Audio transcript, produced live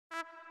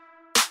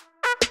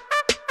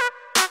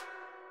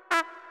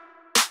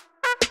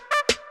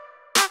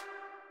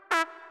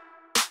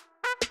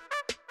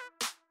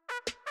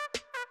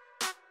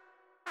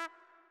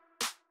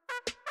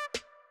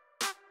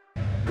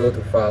Go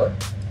to File,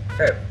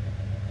 tab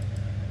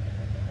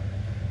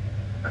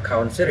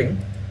Account Setting,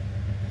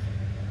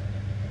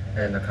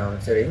 and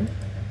Account Setting,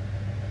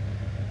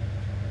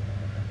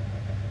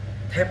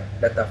 tab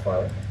Data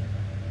File.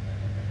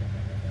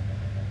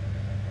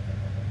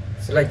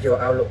 Select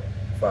your Outlook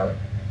file.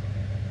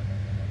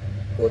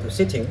 Go to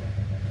Setting,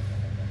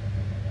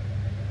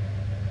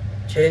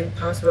 change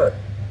password.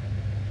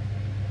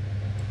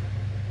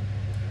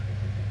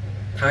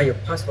 Type your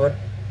password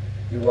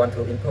you want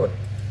to import.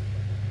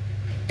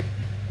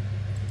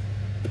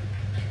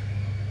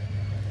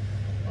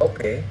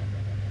 OK.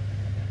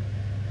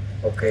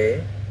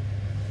 OK.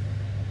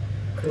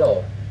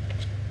 Close.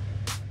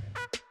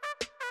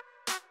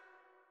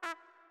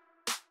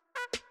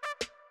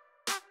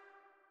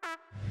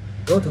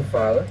 Go to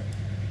File,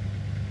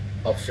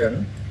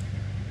 Option,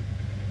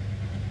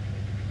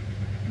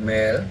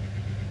 Mail,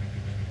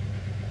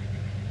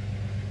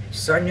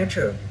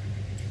 Signature.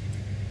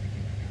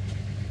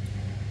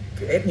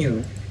 Create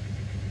new.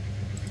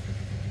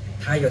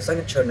 Type your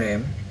signature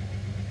name.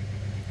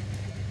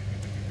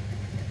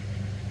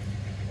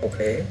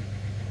 OK.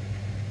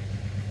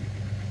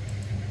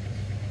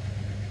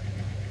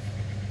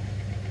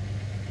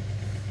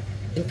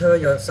 Enter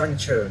your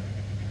signature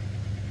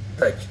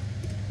text.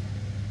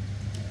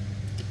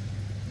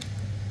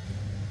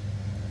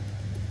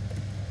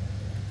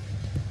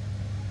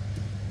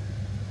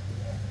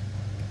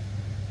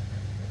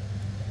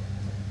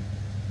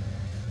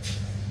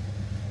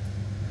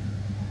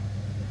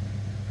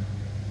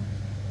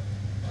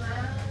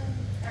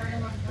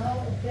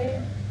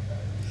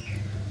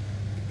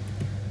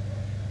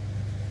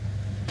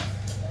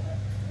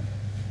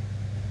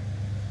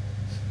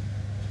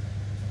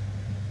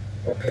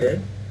 OK.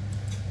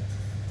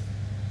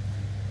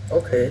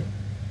 OK.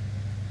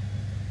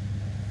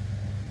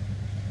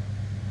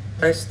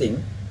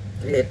 Testing.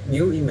 Create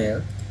new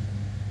email.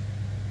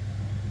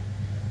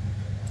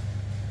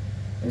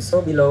 And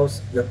so below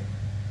your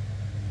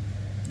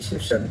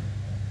description,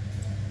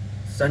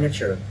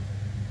 signature.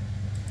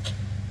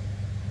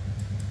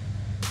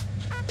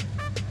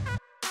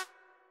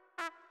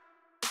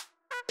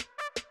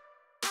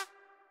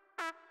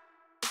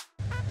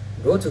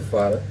 Go to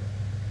File,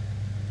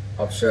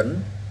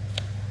 Option,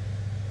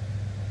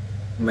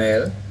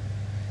 Mail,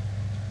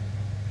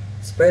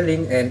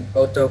 Spelling and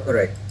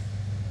AutoCorrect.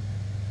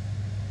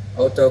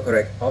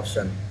 AutoCorrect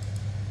option.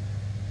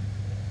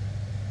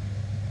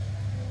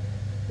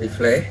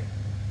 Reflect.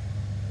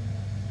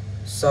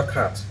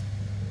 Shortcut.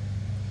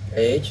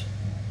 H-A-U.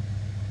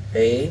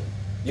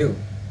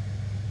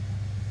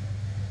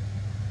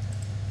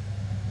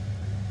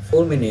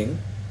 Full meaning.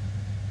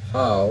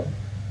 How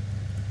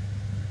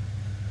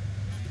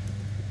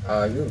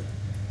are you?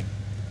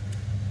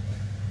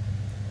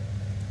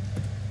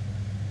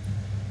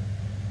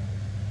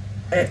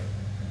 Hey.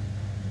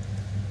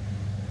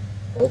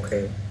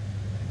 OK.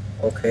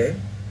 OK.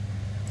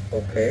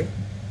 OK.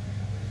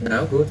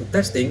 Now go to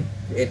testing,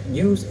 create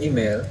new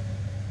email,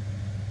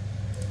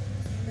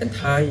 and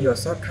type your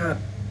shortcut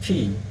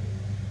key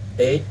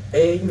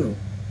AAU.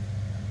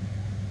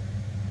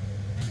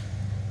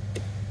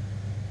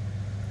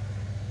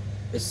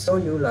 It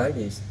shows you like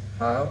this.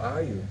 How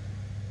are you?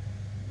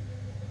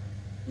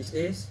 This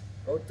is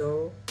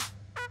Auto.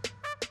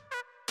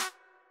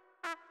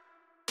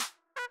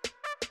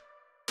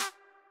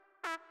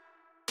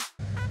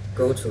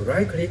 Go to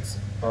right click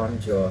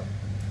on your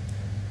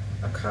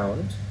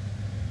account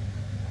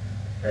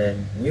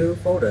and new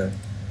folder.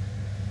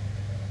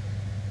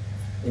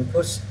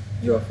 Input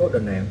your folder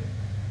name.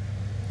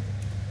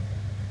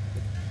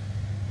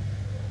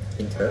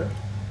 Enter.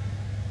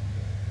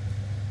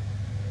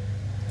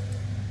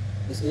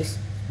 This is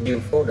new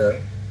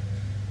folder.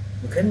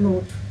 You can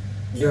move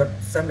your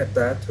some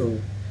data to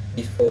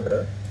this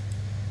folder.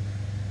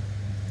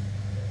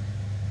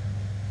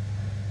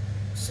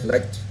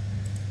 Select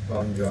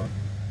on your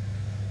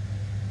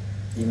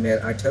email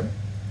item.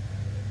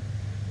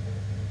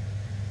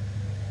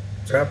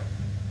 Drop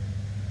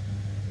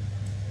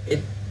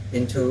it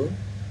into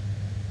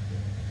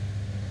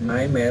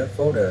my mail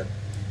folder.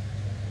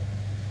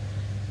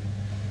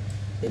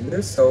 It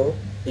will show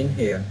in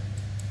here.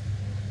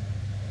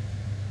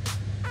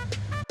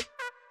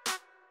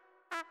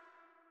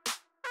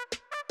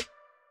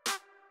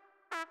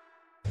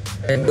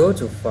 And go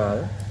to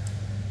File,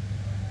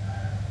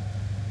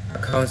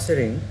 Account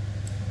Setting,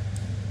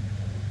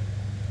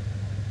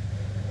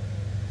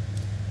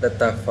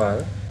 Data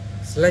File.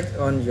 Select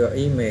on your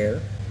email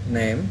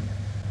name,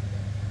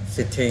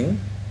 setting,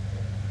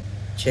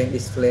 change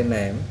display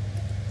name.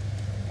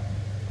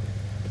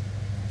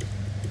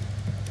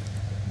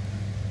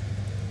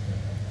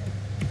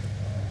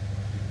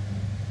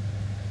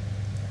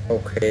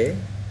 OK.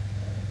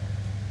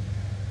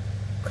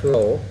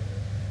 Close.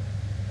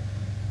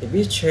 It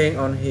will change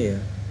on here.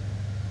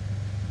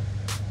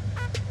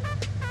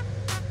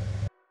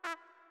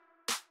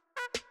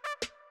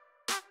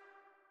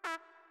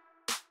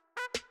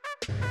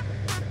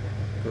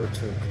 Go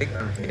to click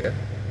on here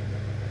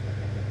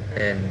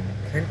and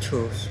can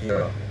choose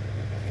your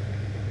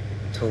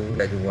tool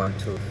that you want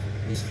to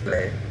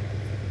display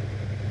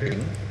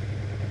ring,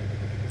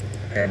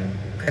 and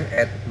can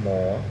add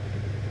more.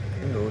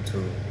 Can go to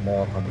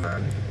more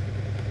command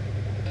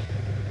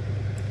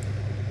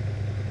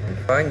and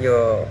find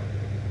your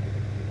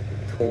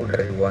tool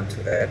that you want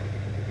to add.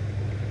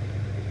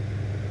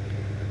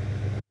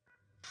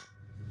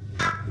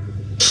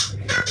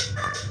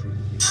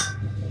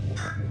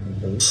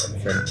 Into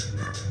option,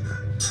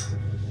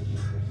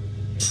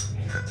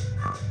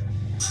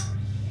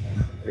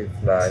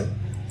 reply,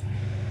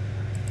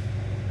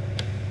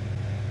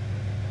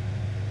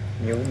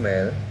 new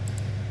mail,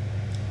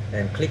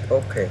 and click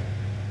OK.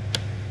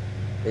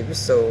 It will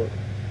show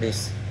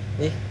this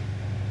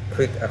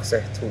quick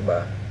access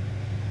toolbar.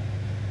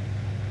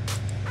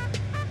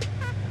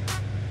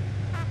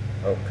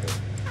 Okay.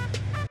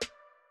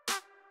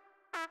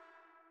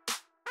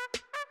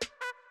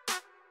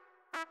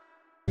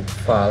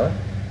 File,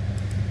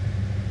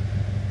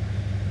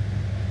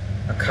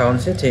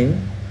 account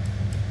setting,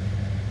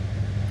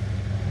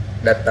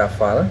 data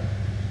file,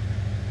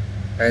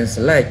 and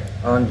select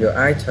on your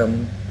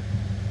item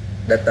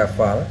data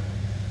file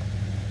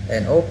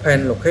and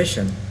open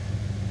location.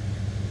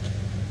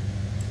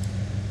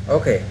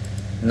 Okay,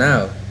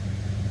 now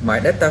my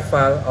data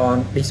file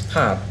on this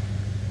part,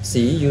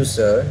 see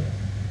user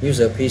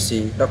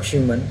PC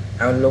document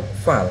Outlook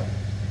file,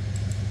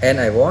 and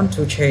I want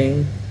to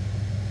change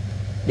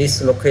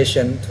this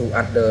location to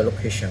other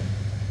location.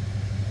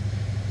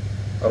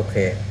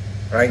 Okay,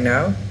 right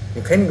now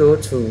you can go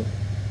to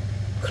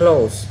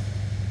close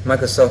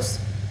Microsoft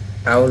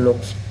Outlook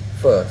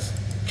first,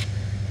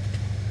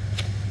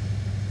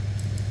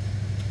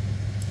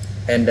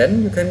 and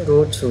then you can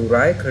go to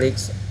right click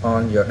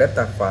on your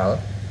data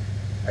file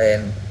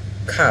and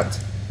cut,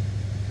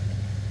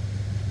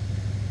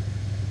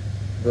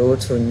 go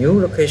to new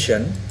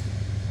location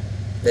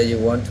that you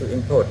want to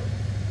import.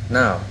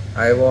 Now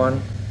I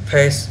want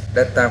paste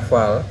data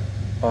file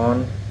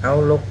on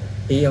Outlook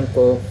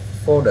EAngkor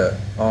folder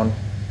on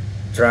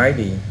drive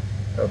D.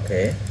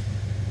 Okay,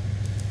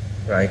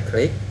 right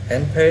click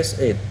and paste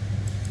it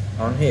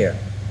on here,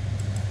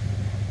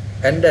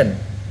 and then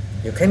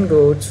you can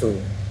go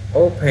to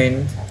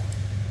open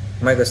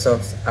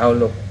Microsoft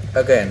Outlook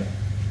again.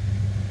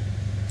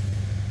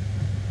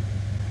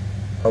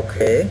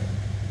 Okay,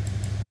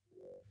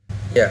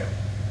 yeah,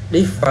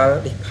 this file,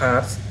 this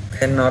part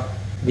cannot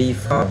be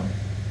found.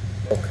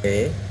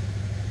 Okay,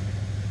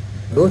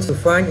 go to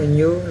find a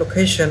new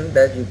location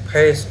that you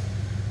paste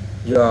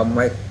your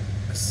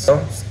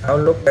Microsoft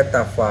Outlook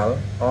data file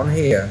on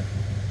here.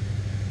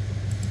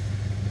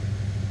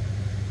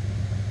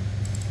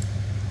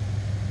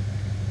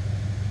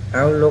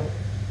 Outlook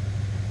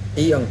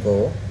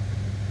EAngkor,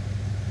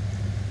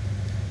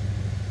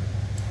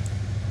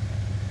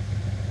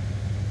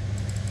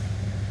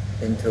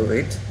 into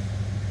it,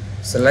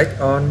 select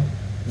on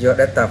your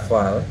data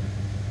file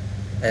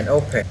and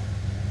open.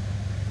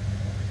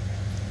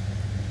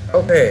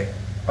 Okay,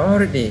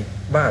 already,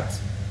 but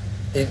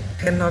it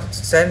cannot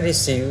send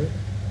receive.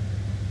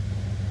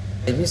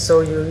 It will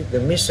show you the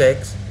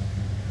message.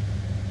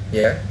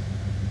 Yeah,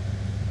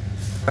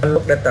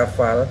 Outlook data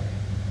file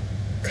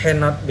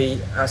cannot be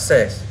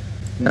accessed.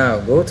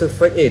 Now go to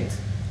fix it,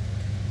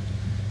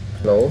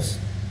 close,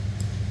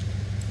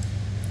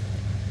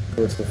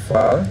 go to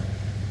file,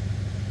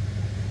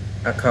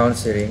 account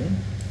setting,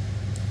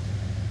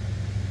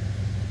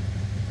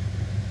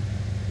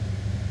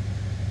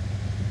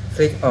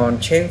 click on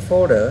change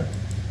folder,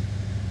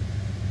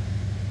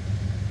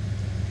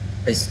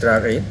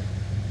 extract it,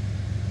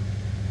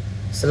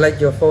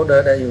 select your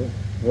folder that you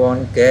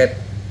want get,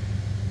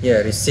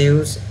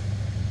 receives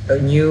a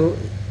new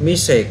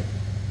message.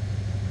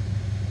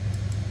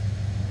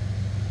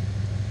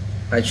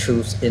 I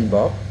choose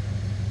inbox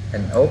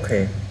and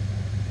OK.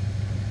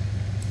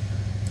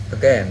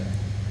 Again,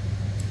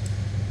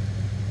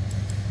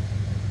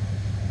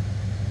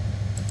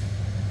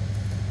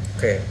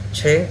 okay,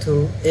 change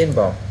to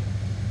inbox.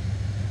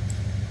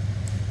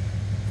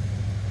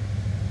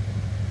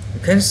 You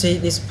can see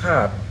this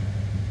part.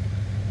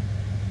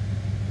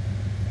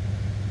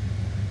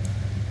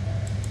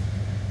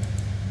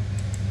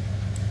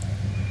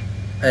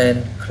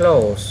 And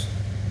close.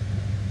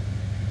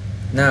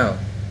 Now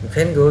you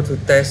can go to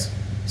test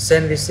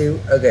send receive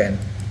again.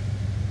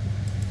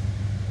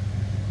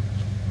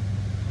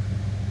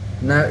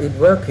 Now it's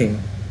working.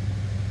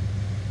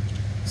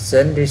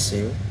 Send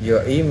receive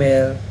your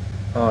email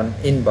on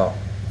inbox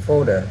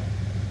folder.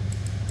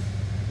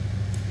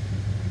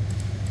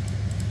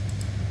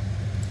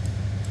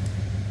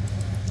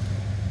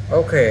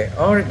 Okay,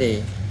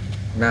 already.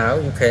 Now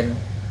you can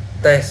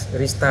test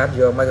restart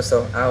your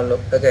Microsoft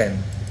Outlook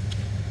again.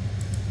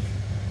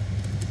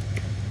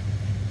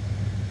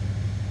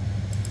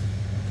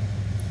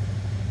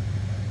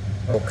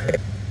 Okay.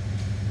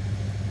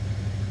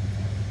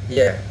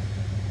 Yeah.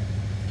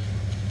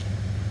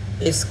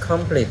 It's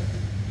complete.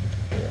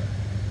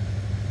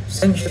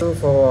 Thank you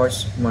for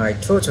watching my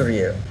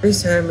tutorial.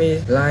 Please help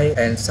me like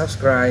and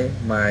subscribe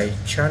my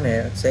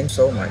channel. Thanks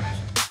so much.